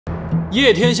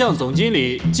叶天象总经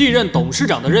理继任董事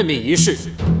长的任命仪式，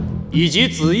以及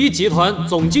紫衣集团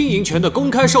总经营权的公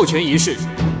开授权仪式，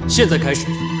现在开始。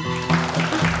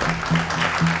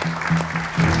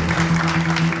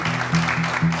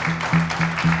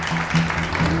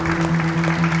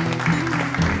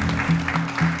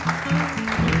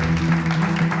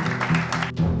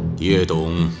叶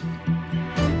董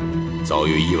遭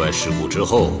遇意外事故之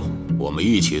后，我们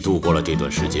一起度过了这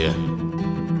段时间。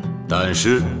但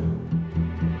是，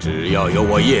只要有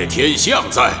我叶天象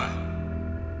在，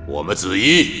我们紫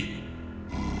衣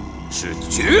是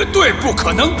绝对不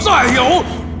可能再有。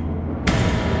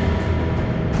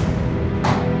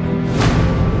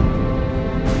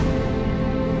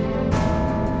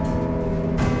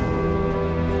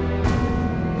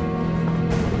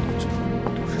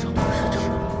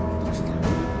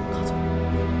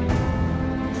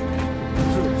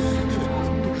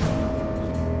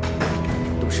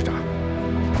董事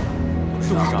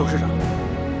长，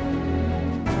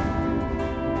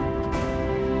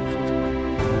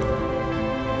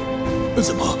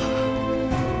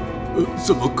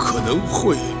怎么可能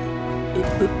会？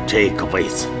这个位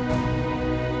子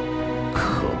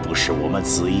可不是我们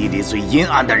紫衣里最阴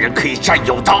暗的人可以占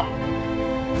有的。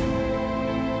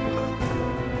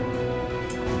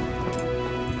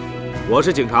我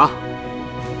是警察，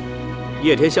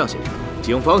叶天象先生。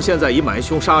警方现在以买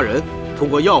凶杀人、通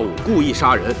过药物故意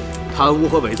杀人、贪污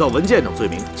和伪造文件等罪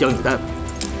名将你逮捕。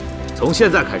从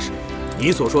现在开始，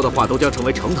你所说的话都将成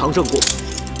为呈堂证供。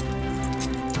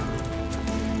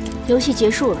游戏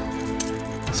结束了，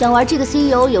想玩这个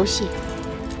CEO 游戏，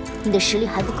你的实力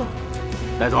还不够。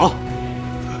带走。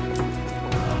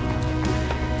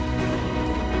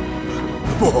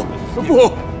不，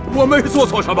我没做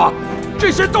错什么，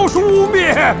这些都是污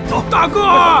蔑。走，大哥，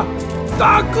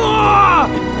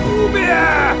污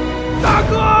蔑，大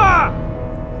哥。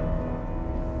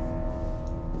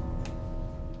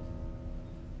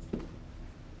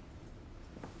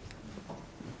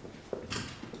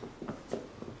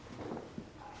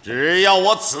只要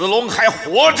我子龙还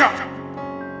活着，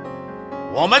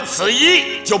我们紫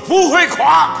衣就不会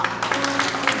垮。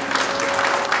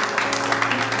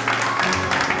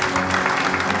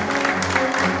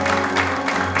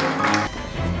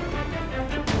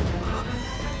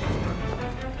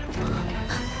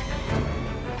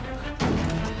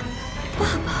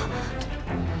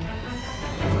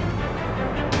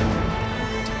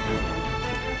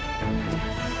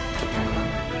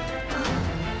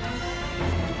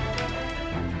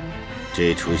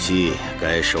这出戏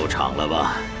该收场了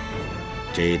吧？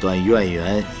这段怨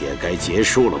言也该结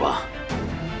束了吧？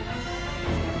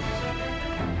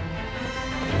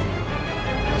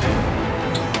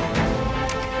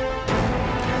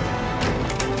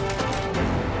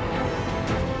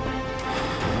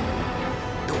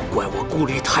都怪我顾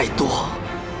虑太多。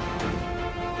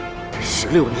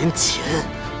16年前，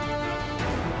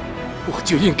我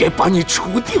就应该把你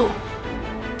除掉。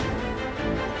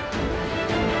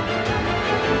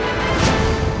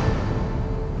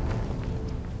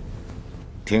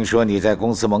听说你在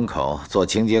公司门口做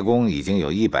清洁工已经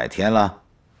有100天了。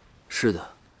是的，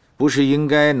不是应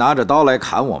该拿着刀来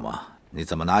砍我吗？你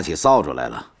怎么拿起扫帚来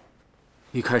了？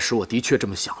一开始我的确这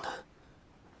么想的，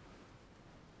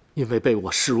因为被我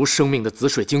视如生命的紫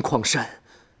水晶矿山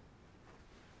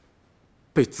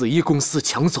被紫衣公司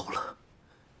抢走了。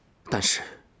但是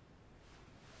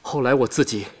后来我自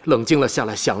己冷静了下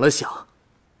来，想了想，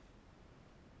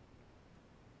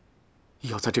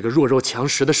要在这个弱肉强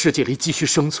食的世界里继续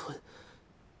生存，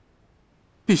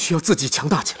必须要自己强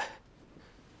大起来。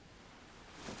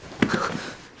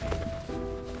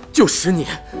就10年，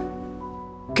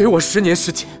给我10年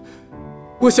时间，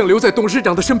我想留在董事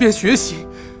长的身边学习，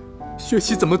学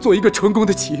习怎么做一个成功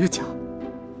的企业家。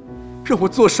让我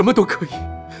做什么都可以。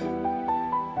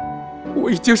我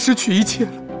已经失去一切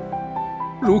了。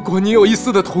如果你有一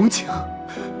丝的同情，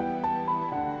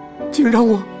请让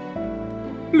我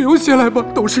留下来吧，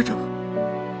董事长。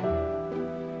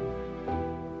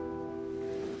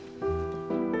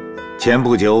前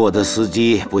不久，我的司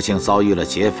机不幸遭遇了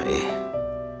劫匪。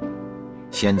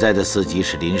现在的司机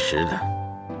是临时的，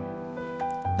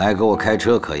来给我开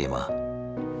车可以吗？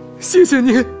谢谢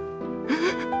您，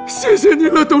谢谢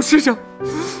您了，董事长。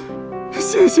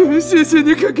谢谢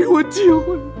你肯给我机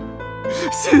会，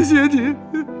谢谢你。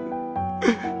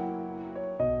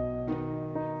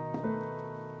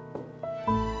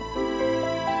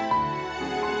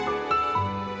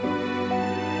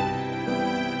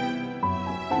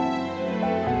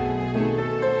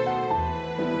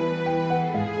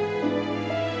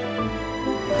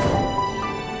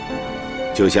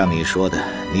就像你说的，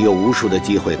你有无数的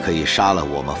机会可以杀了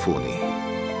我们父女，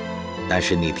但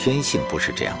是你天性不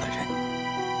是这样的人，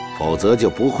否则就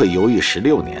不会犹豫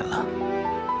16年了。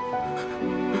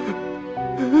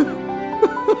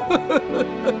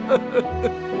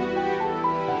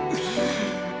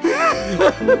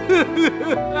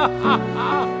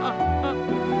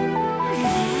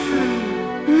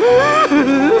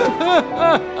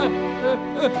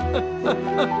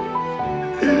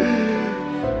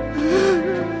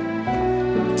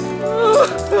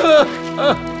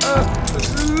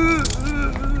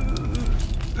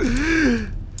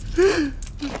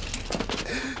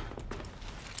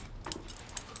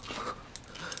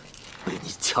被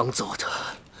你抢走的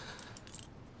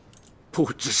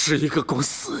不只是一个公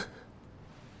司，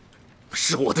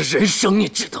是我的人生，你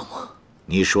知道吗？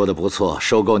你说的不错，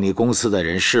收购你公司的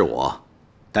人是我，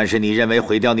但是你认为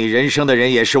毁掉你人生的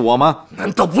人也是我吗？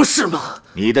难道不是吗？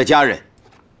你的家人，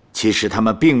其实他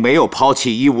们并没有抛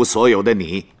弃一无所有的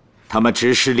你，他们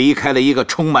只是离开了一个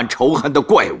充满仇恨的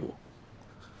怪物。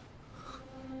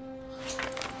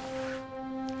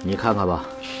你看看吧。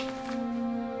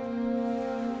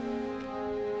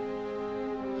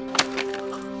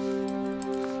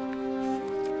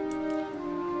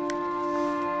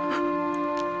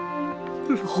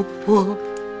老婆，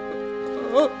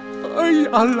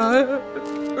亚兰，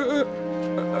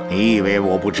你以为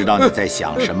我不知道你在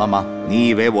想什么吗？你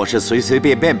以为我是随随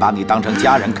便便把你当成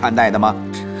家人看待的吗？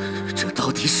这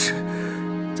到底是？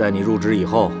在你入职以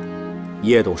后，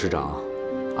叶董事长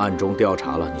暗中调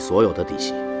查了你所有的底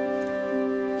细，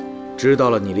知道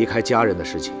了你离开家人的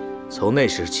事情。从那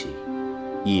时起，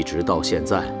一直到现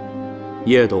在，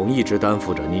叶董一直担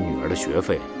负着你女儿的学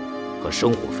费和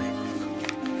生活费。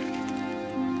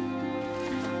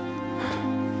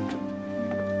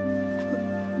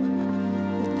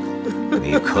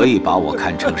你可以把我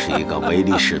看成是一个唯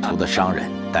利是图的商人，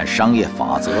但商业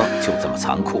法则就这么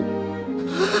残酷。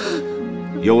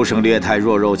优胜劣汰，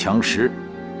弱肉强食，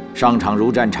商场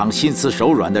如战场，心慈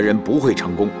手软的人不会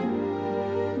成功。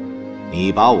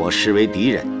你把我视为敌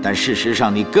人，但事实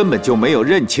上你根本就没有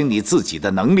认清你自己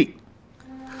的能力，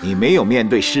你没有面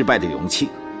对失败的勇气。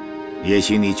也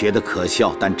许你觉得可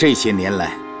笑，但这些年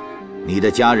来，你的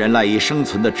家人赖以生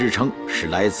存的支撑是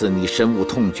来自你深恶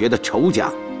痛绝的仇家。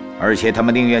而且他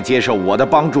们宁愿接受我的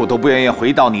帮助，都不愿意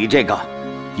回到你这个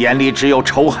眼里只有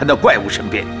仇恨的怪物身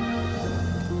边。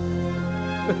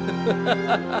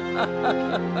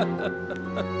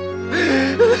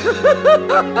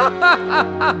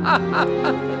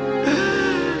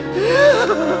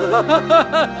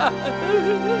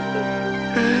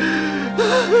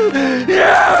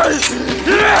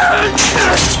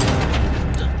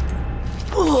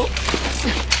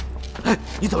哎，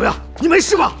你怎么样？你没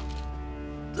事吧？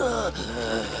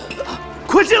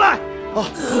快进来！啊！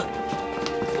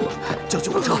叫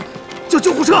救护车！叫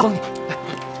救护车！帮你，来，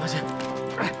小心！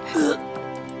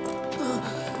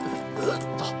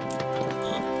走。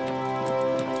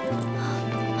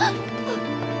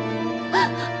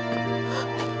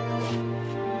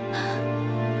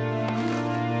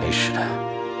没事的。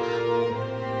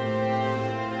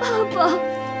爸爸。